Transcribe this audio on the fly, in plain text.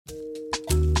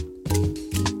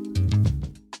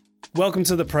Welcome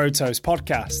to the Protos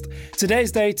podcast.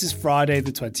 Today's date is Friday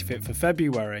the 25th of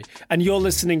February, and you're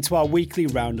listening to our weekly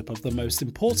roundup of the most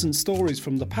important stories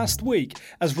from the past week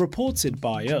as reported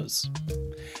by us.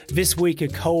 This week, a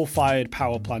coal-fired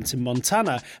power plant in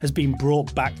Montana has been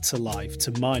brought back to life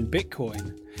to mine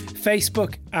Bitcoin.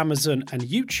 Facebook, Amazon, and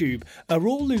YouTube are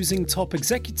all losing top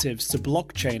executives to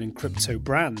blockchain and crypto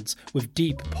brands with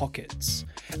deep pockets.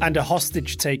 And a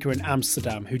hostage taker in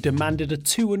Amsterdam who demanded a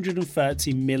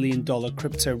 $230 million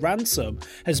crypto ransom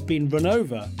has been run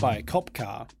over by a cop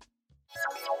car.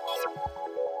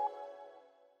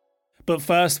 But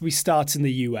first, we start in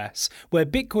the US, where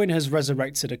Bitcoin has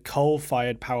resurrected a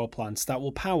coal-fired power plant that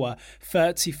will power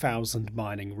 30,000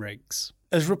 mining rigs.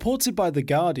 As reported by The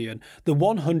Guardian, the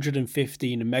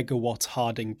 115 megawatt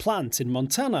Harding plant in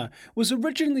Montana was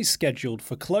originally scheduled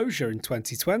for closure in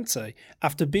 2020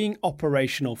 after being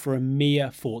operational for a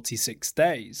mere 46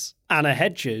 days. Anna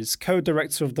Hedges,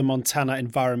 co-director of the Montana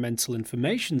Environmental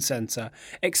Information Center,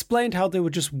 explained how they were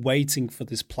just waiting for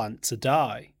this plant to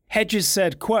die. Hedges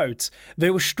said, quote, "They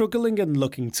were struggling and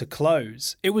looking to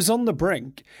close. It was on the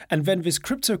brink, and then this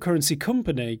cryptocurrency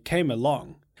company came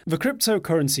along." The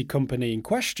cryptocurrency company in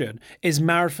question is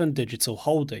Marathon Digital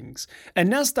Holdings, a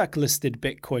Nasdaq-listed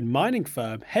Bitcoin mining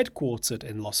firm headquartered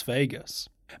in Las Vegas.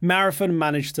 Marathon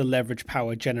managed to leverage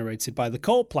power generated by the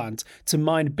coal plant to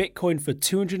mine Bitcoin for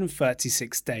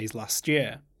 236 days last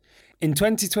year. In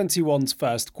 2021's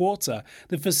first quarter,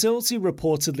 the facility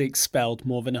reportedly expelled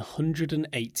more than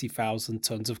 180,000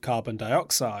 tons of carbon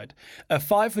dioxide, a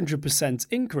 500%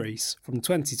 increase from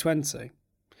 2020.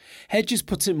 Hedges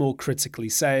put it more critically,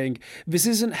 saying, "This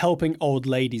isn't helping old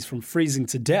ladies from freezing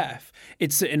to death,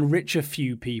 it's to enrich a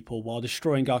few people while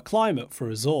destroying our climate for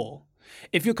us all.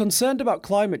 If you're concerned about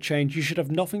climate change, you should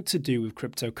have nothing to do with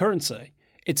cryptocurrency.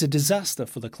 It's a disaster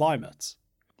for the climate."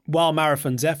 While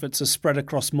Marathon's efforts are spread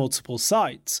across multiple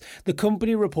sites, the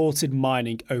company reported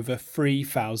mining over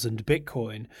 3,000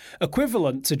 Bitcoin,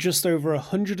 equivalent to just over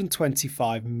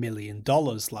 $125 million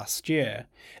last year,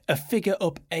 a figure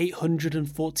up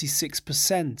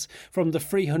 846% from the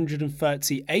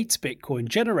 338 Bitcoin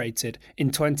generated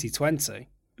in 2020.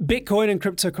 Bitcoin and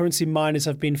cryptocurrency miners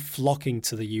have been flocking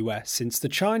to the US since the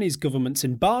Chinese government's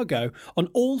embargo on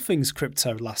all things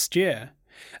crypto last year.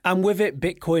 And with it,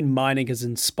 Bitcoin mining has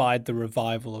inspired the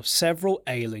revival of several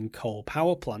ailing coal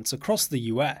power plants across the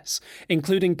US,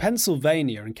 including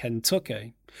Pennsylvania and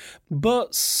Kentucky.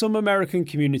 But some American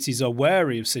communities are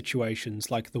wary of situations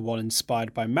like the one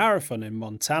inspired by Marathon in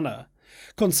Montana.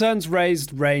 Concerns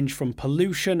raised range from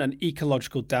pollution and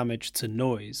ecological damage to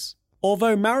noise.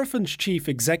 Although Marathon's chief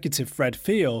executive Fred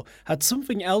Thiel had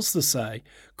something else to say,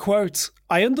 quote,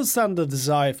 "I understand the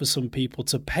desire for some people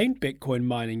to paint Bitcoin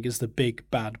mining as the big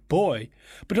bad boy,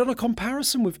 but on a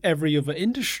comparison with every other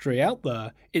industry out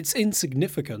there, it's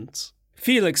insignificant."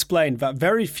 Thiel explained that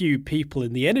very few people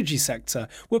in the energy sector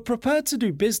were prepared to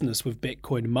do business with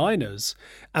Bitcoin miners.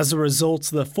 As a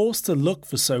result, they're forced to look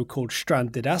for so-called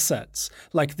stranded assets,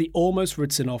 like the almost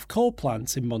written-off coal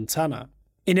plant in Montana.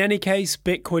 In any case,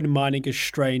 Bitcoin mining has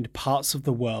strained parts of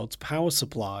the world's power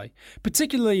supply,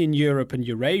 particularly in Europe and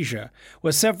Eurasia,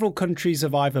 where several countries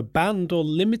have either banned or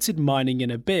limited mining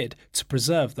in a bid to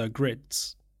preserve their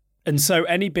grids. And so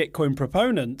any Bitcoin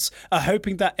proponents are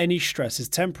hoping that any stress is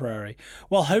temporary,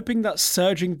 while hoping that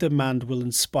surging demand will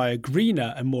inspire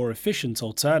greener and more efficient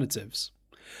alternatives.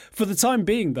 For the time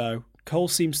being, though, coal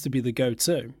seems to be the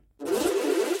go-to.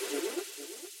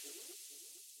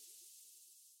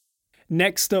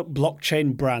 Next up,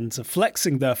 blockchain brands are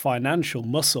flexing their financial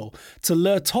muscle to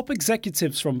lure top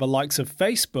executives from the likes of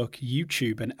Facebook,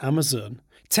 YouTube, and Amazon.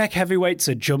 Tech heavyweights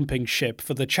are jumping ship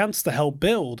for the chance to help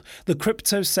build the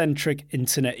crypto-centric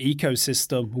internet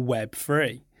ecosystem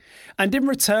Web3. And in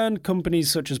return,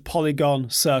 companies such as Polygon,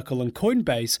 Circle, and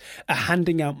Coinbase are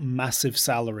handing out massive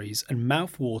salaries and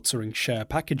mouth-watering share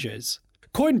packages.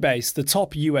 Coinbase, the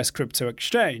top US crypto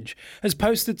exchange, has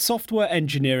posted software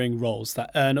engineering roles that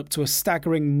earn up to a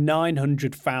staggering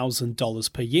 $900,000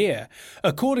 per year,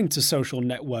 according to social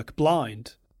network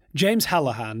Blind. James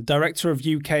Hallahan, director of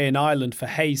UK and Ireland for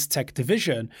Hayes Tech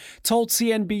Division, told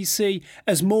CNBC,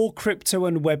 "As more crypto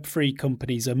and Web3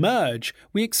 companies emerge,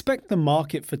 we expect the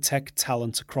market for tech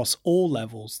talent across all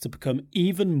levels to become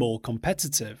even more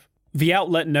competitive." The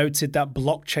outlet noted that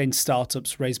blockchain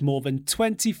startups raised more than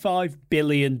 $25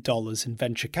 billion in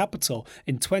venture capital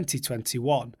in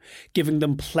 2021, giving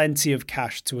them plenty of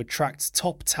cash to attract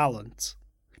top talent.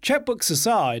 Checkbooks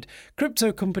aside,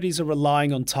 crypto companies are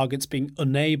relying on targets being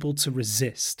unable to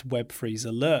resist Web3's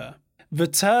allure. The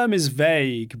term is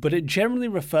vague, but it generally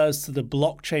refers to the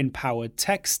blockchain-powered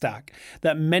tech stack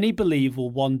that many believe will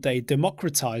one day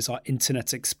democratize our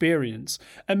internet experience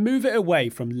and move it away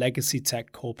from legacy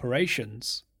tech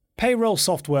corporations. Payroll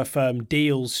software firm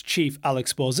Deal's chief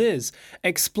Alex Borziz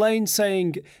explained,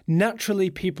 saying, "Naturally,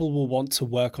 people will want to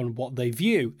work on what they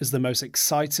view as the most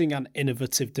exciting and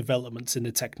innovative developments in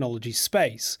the technology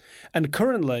space, and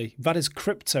currently that is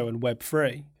crypto and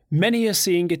Web3. Many are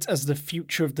seeing it as the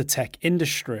future of the tech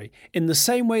industry, in the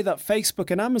same way that Facebook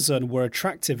and Amazon were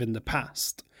attractive in the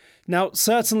past. Now,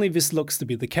 certainly this looks to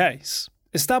be the case.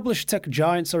 Established tech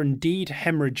giants are indeed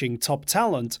hemorrhaging top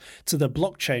talent to the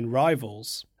blockchain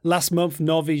rivals. Last month,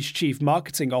 Novi's chief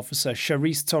marketing officer,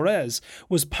 Charisse Torres,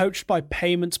 was poached by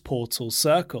payments portal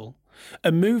Circle,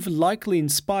 a move likely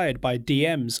inspired by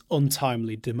DM's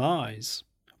untimely demise.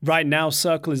 Right now,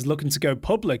 Circle is looking to go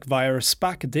public via a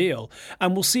SPAC deal,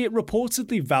 and will see it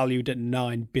reportedly valued at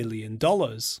 $9 billion.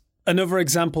 Another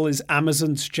example is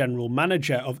Amazon's general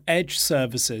manager of Edge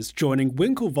Services joining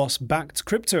Winklevoss-backed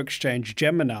crypto exchange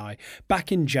Gemini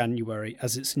back in January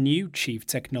as its new chief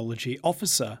technology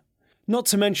officer. Not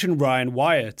to mention Ryan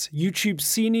Wyatt, YouTube's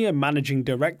senior managing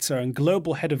director and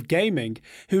global head of gaming,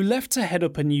 who left to head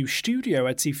up a new studio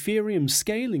at Ethereum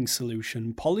scaling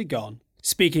solution Polygon.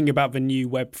 Speaking about the new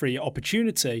Web3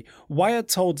 opportunity, Wyatt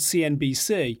told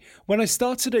CNBC, "When I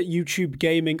started at YouTube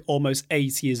Gaming almost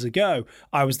 8 years ago,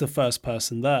 I was the first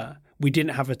person there. We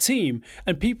didn't have a team,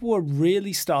 and people were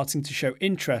really starting to show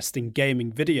interest in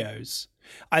gaming videos.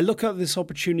 I look at this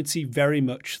opportunity very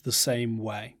much the same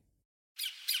way."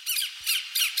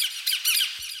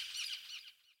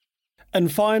 And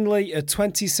finally, a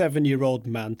 27-year-old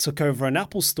man took over an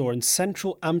Apple store in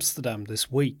central Amsterdam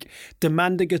this week,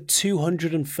 demanding a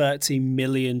 $230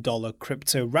 million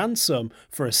crypto ransom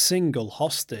for a single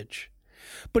hostage.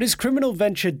 But his criminal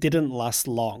venture didn't last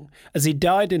long, as he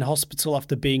died in hospital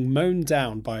after being mown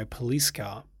down by a police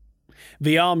car.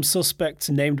 The armed suspect,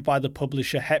 named by the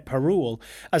publisher Het Parool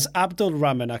as Abdul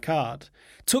Rahman Akkad,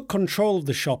 took control of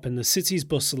the shop in the city's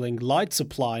bustling light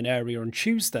supply area on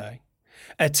Tuesday.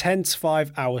 A tense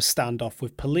 5-hour standoff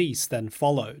with police then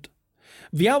followed.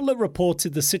 The outlet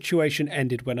reported the situation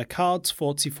ended when Akkad's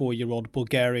 44-year-old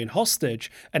Bulgarian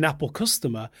hostage, an Apple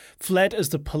customer, fled as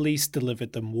the police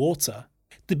delivered them water.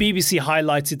 The BBC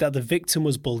highlighted that the victim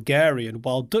was Bulgarian,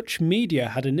 while Dutch media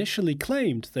had initially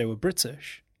claimed they were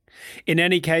British. In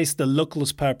any case, the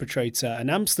luckless perpetrator, an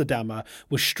Amsterdamer,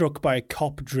 was struck by a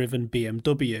cop-driven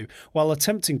BMW while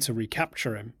attempting to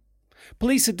recapture him.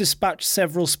 Police had dispatched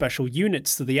several special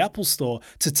units to the Apple store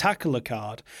to tackle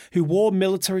Akkad, who wore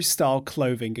military-style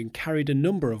clothing and carried a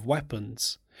number of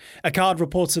weapons. Akkad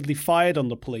reportedly fired on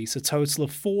the police a total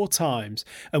of 4 times,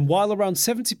 and while around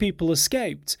 70 people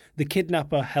escaped, the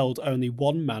kidnapper held only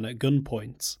one man at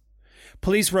gunpoint.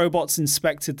 Police robots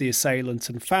inspected the assailant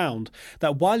and found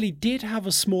that while he did have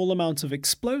a small amount of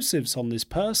explosives on this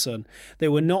person, they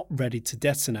were not ready to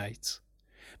detonate.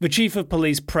 The chief of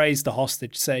police praised the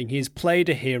hostage, saying he has played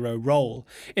a hero role.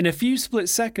 In a few split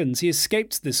seconds, he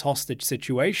escaped this hostage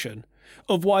situation.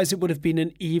 Otherwise, it would have been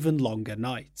an even longer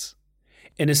night.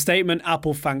 In a statement,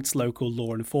 Apple thanked local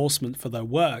law enforcement for their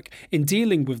work in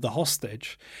dealing with the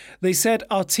hostage. They said,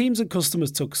 "Our teams and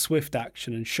customers took swift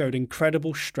action and showed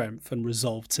incredible strength and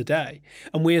resolve today,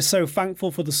 and we are so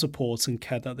thankful for the support and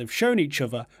care that they've shown each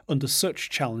other under such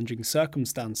challenging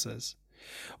circumstances."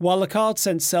 While Akkad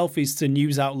sent selfies to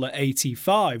news outlet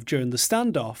 85 during the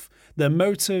standoff, their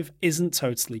motive isn't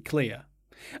totally clear.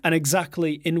 And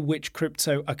exactly in which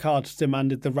crypto Akkad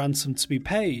demanded the ransom to be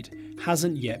paid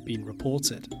hasn't yet been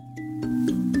reported.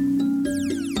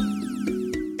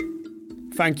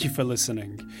 Thank you for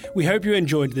listening. We hope you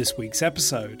enjoyed this week's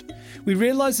episode. We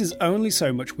realise there's only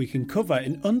so much we can cover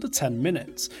in under 10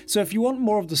 minutes, so if you want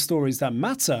more of the stories that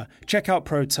matter, check out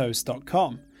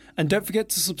protoast.com. And don't forget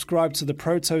to subscribe to the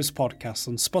Protoast podcast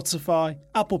on Spotify,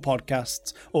 Apple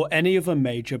Podcasts, or any other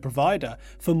major provider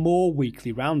for more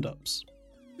weekly roundups.